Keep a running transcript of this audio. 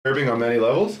disturbing on many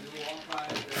levels.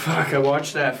 Fuck,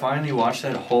 finally watched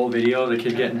that whole video of the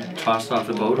kid getting tossed off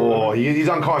the boat. Oh, he's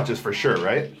unconscious for sure,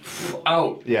 right?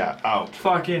 Out. Yeah, out.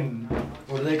 Fucking,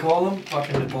 what do they call him?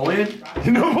 Fucking Napoleon?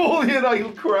 Napoleon, I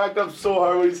cracked up so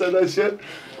hard when he said that shit.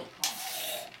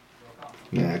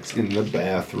 Max in the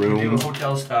bathroom. We do a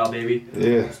hotel style, baby.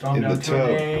 Yeah, Stompdown in the tub.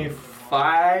 Day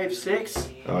 5, 6?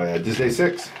 Oh yeah, just day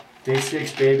 6. Day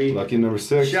 6, baby. Lucky number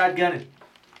 6. Shotgunning.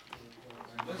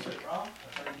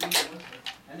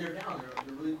 And they're down.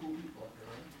 They're really cool people.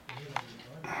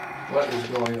 What is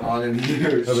going on in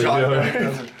here? How's it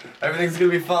Shotgun. Everything's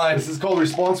gonna be fine. This is called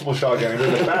responsible shotgunning. We're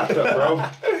in the bathtub, bro.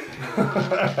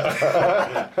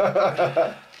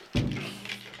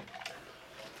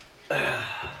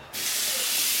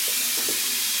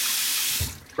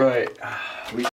 Right.